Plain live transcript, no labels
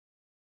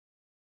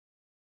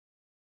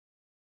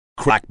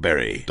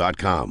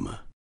Blackberry.com.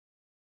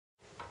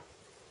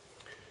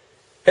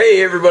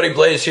 Hey everybody,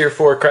 Blaze here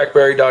for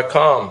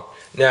Blackberry.com.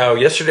 Now,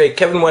 yesterday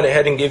Kevin went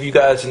ahead and gave you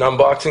guys an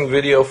unboxing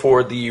video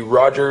for the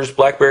Rogers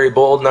Blackberry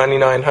Bold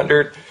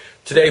 9900.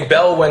 Today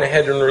Bell went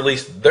ahead and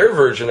released their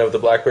version of the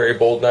Blackberry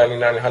Bold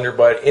 9900,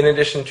 but in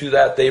addition to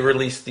that, they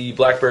released the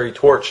Blackberry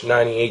Torch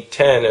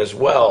 9810 as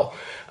well.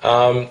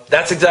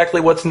 That's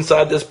exactly what's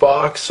inside this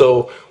box.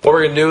 So what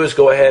we're going to do is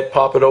go ahead,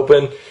 pop it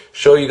open,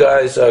 show you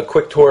guys a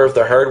quick tour of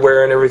the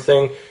hardware and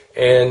everything,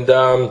 and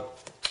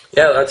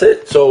yeah, that's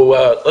it.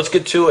 So let's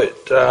get to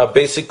it.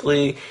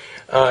 Basically,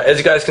 as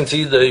you guys can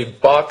see, the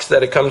box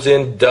that it comes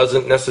in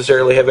doesn't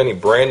necessarily have any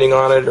branding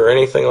on it or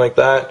anything like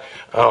that.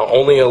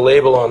 Only a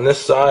label on this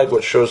side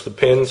which shows the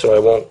pin, so I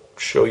won't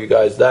show you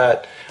guys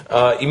that.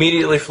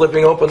 Immediately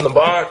flipping open the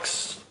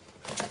box,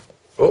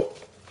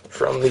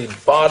 from the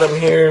bottom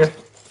here,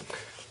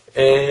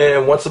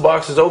 and once the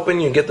box is open,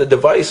 you get the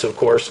device, of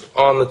course,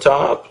 on the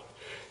top.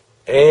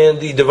 And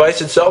the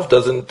device itself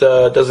doesn't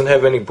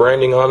have any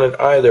branding on it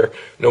either.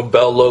 No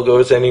Bell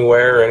logos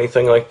anywhere or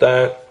anything like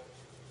that.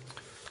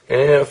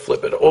 And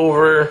flip it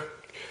over.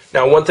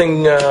 Now, one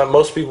thing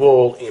most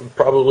people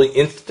probably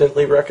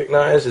instantly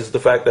recognize is the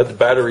fact that the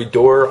battery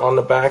door on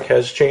the back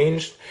has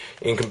changed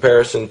in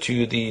comparison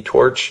to the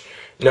Torch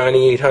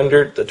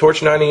 9800. The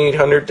Torch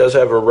 9800 does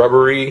have a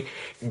rubbery,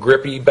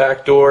 grippy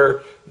back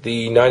door.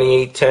 The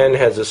 9810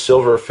 has a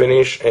silver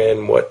finish,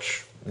 and what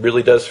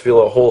really does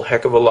feel a whole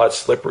heck of a lot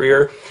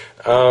slipperier.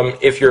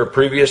 If you're a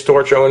previous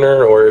Torch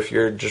owner, or if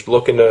you're just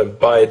looking to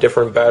buy a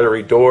different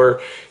battery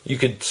door, you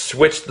could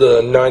switch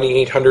the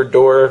 9800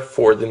 door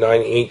for the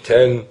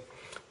 9810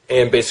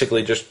 and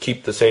basically just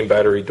keep the same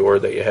battery door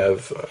that you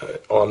have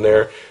on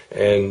there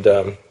and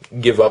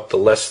give up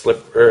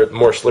the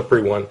more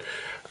slippery one.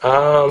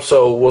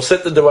 So we'll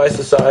set the device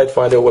aside,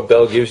 find out what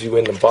Bell gives you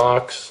in the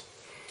box.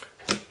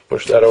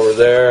 Push that over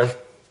there.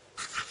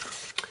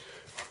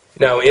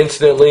 Now,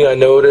 instantly, I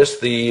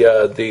noticed the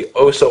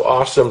oh so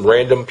awesome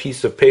random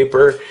piece of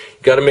paper.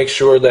 You got to make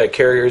sure that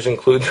carriers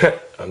include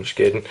that. I'm just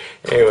kidding.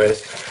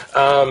 Anyways,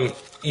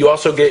 you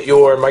also get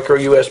your micro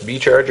USB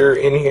charger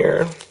in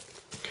here.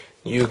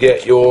 You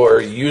get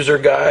your user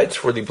guides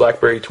for the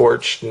Blackberry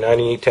Torch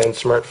 9810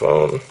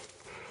 smartphone.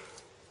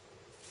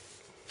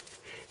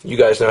 You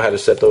guys know how to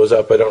set those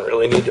up. I don't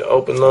really need to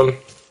open them.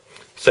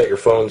 Set your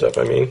phones up,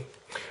 I mean.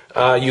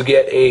 You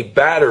get a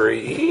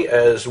battery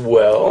as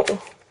well.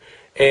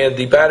 And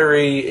the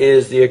battery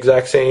is the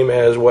exact same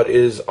as what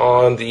is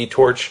on the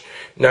Torch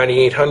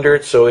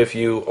 9800. So if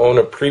you own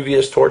a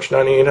previous Torch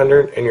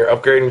 9800 and you're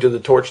upgrading to the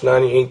Torch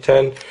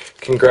 9810,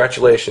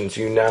 congratulations,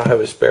 you now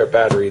have a spare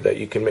battery that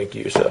you can make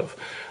use of.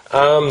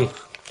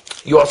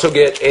 You also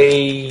get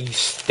a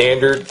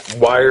standard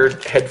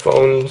wired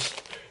headphones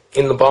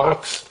in the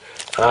box.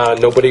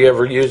 Nobody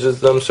ever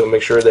uses them, so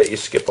make sure that you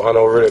skip on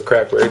over to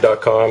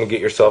Blackberry.com and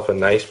get yourself a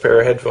nice pair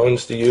of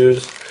headphones to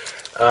use.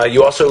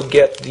 You also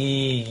get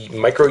the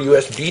micro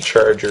USB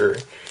charger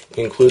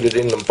included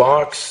in the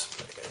box.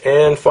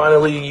 And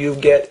finally, you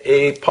get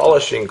a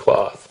polishing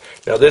cloth.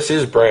 Now, this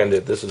is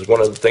branded. This is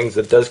one of the things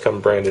that does come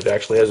branded. It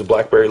actually has a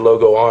Blackberry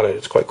logo on it.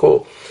 It's quite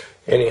cool.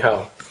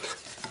 Anyhow,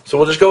 so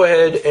we'll just go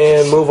ahead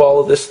and move all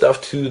of this stuff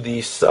to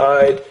the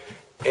side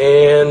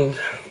and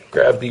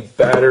grab the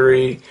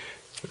battery,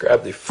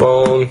 grab the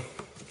phone.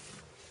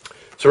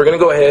 So we're going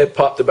to go ahead,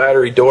 pop the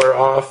battery door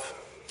off.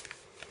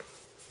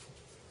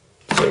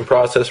 Same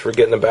process for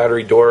getting the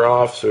battery door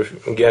off. So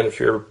if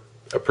you're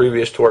a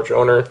previous Torch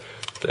owner,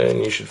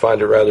 then you should find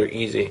it rather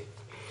easy.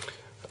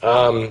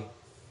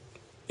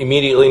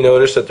 Immediately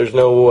notice that there's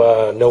no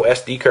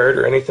SD card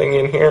or anything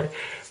in here.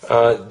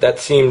 That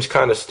seems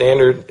kind of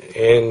standard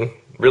and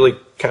really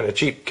kind of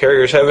cheap.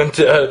 Carriers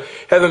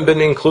haven't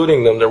been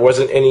including them. There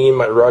wasn't any in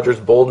my Rogers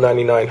Bold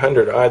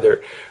 9900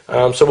 either.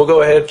 So we'll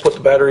go ahead, put the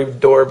battery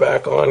door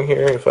back on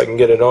here if I can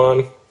get it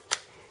on.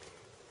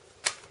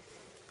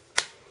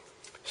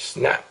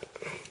 Snap.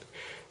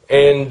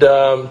 And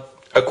a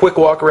quick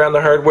walk around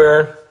the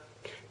hardware.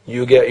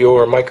 You get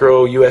your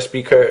micro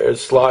USB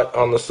slot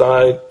on the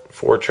side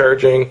for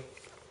charging.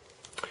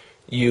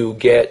 You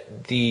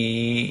get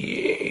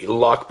the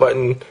lock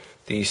button,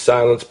 the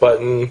silence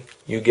button.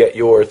 You get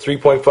your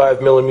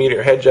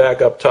 3.5mm head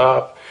jack up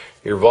top,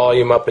 your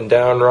volume up and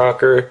down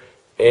rocker,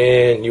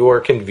 and your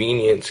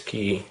convenience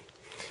key.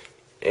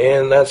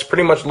 And that's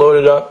pretty much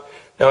loaded up.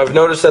 Now, I've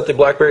noticed that the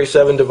BlackBerry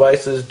 7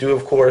 devices do,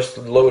 of course,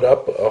 load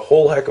up a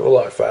whole heck of a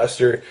lot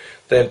faster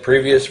than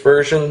previous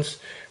versions.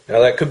 Now,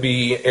 that could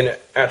be an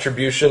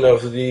attribution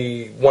of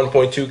the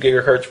 1.2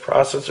 gigahertz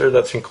processor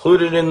that's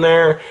included in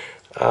there.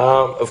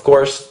 Of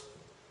course,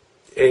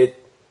 it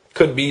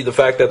could be the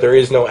fact that there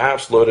is no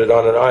apps loaded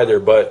on it either,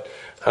 but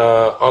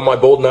on my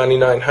Bold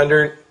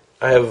 9900,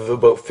 I have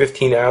about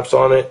 15 apps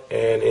on it,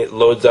 and it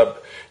loads up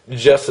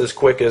just as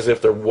quick as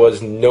if there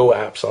was no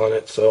apps on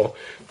it. So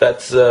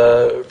that's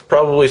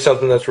probably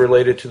something that's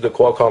related to the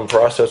Qualcomm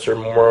processor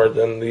more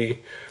than the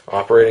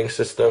operating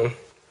system.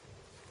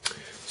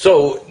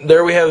 So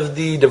there we have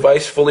the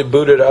device fully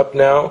booted up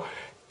now,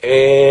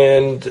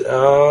 and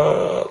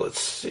let's let's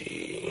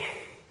see.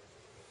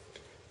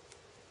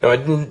 Now I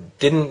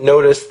didn't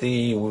notice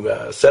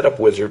the setup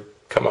wizard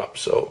come up,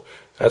 so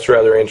that's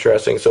rather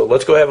interesting. So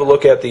let's go have a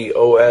look at the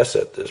OS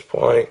at this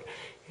point.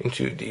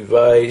 Into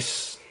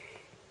device,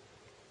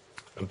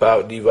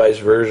 about device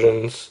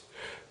versions.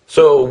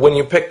 So when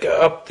you pick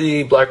up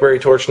the BlackBerry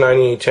Torch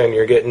 9810,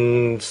 you're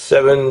getting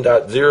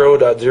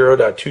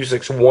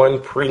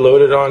 7.0.0.261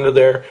 preloaded onto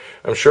there.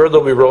 I'm sure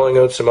they'll be rolling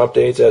out some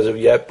updates as of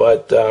yet,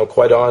 but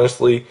quite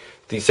honestly,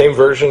 the same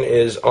version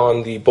is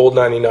on the Bold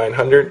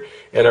 9900,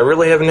 and I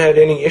really haven't had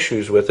any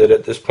issues with it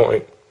at this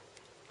point.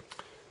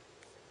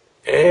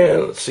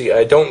 And let's see,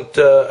 I don't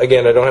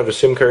have a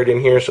SIM card in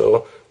here,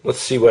 so let's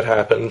see what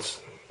happens.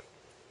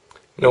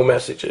 No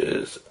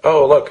messages.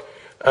 Oh, look.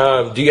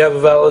 Do you have a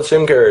valid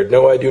SIM card?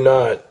 No, I do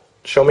not.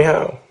 Show me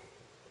how.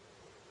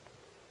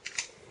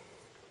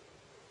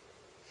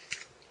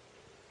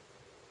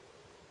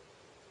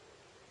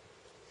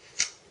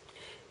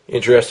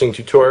 Interesting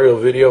tutorial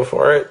video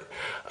for it.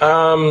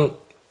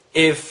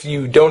 If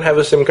you don't have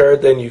a SIM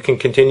card, then you can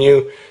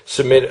continue,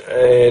 submit,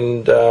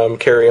 and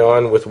carry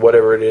on with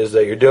whatever it is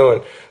that you're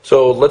doing.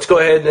 So let's go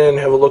ahead and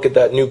have a look at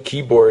that new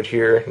keyboard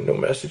here. No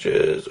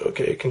messages.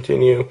 Okay,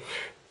 continue.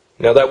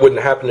 Now that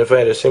wouldn't happen if I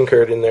had a SIM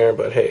card in there,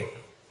 but hey.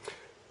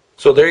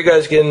 So there you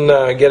guys can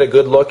get a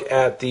good look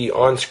at the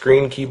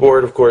on-screen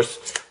keyboard. Of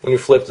course, when you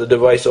flip the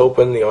device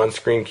open, the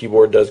on-screen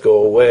keyboard does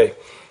go away.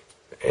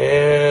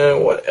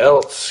 And what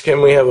else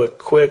can we have a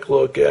quick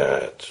look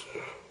at?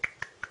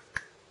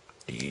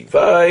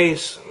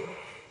 Device.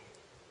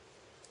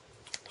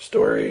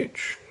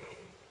 Storage.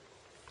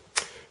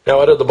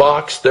 Now out of the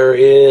box there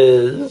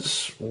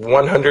is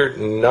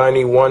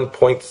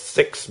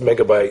 191.6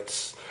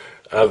 megabytes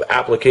of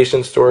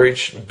application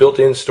storage.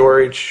 Built-in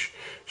storage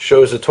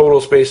shows a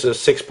total space of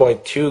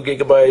 6.2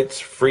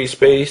 gigabytes, free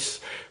space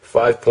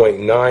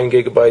 5.9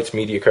 gigabytes.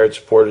 Media card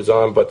support is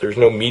on, but there's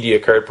no media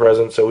card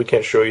present, so we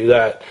can't show you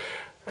that.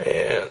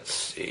 And let's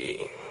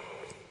see.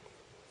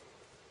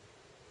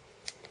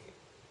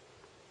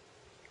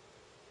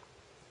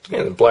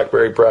 And the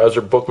BlackBerry browser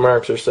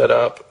bookmarks are set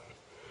up,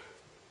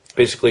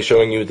 basically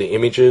showing you the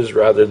images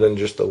rather than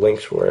just the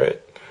links for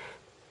it.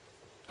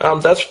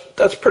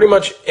 That's pretty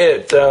much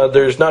it.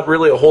 There's not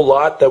really a whole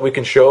lot that we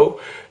can show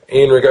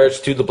in regards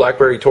to the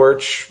BlackBerry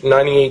Torch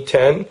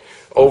 9810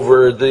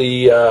 over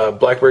the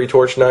BlackBerry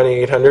Torch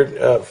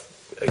 9800.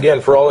 Again,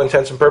 for all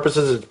intents and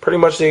purposes, it's pretty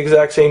much the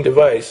exact same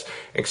device,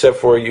 except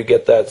for you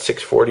get that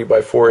 640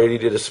 by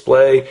 480 to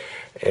display,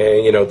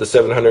 and the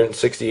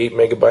 768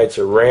 megabytes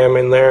of RAM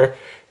in there,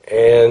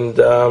 and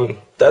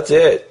that's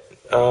it.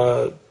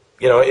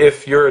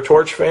 If you're a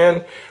Torch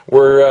fan,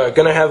 we're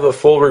going to have a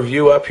full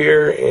review up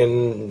here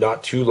in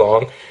not too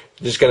long.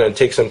 Just going to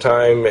take some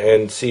time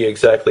and see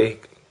exactly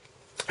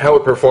how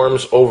it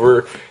performs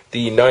over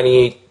the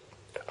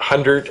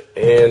 9800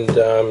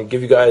 and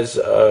give you guys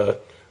a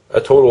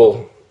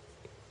total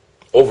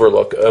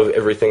overlook of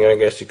everything, I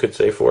guess you could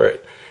say, for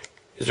it.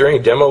 Is there any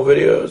demo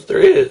videos? There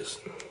is.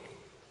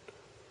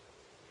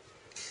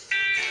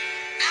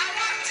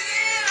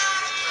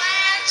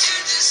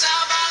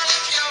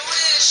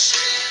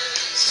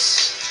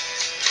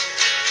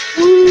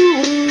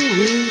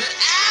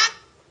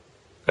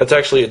 That's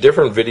actually a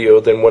different video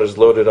than what is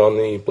loaded on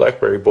the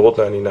BlackBerry Bold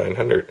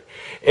 9900.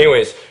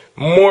 Anyways,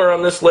 more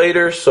on this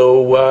later,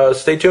 so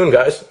stay tuned,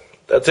 guys.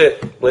 That's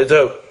it. Blades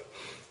out.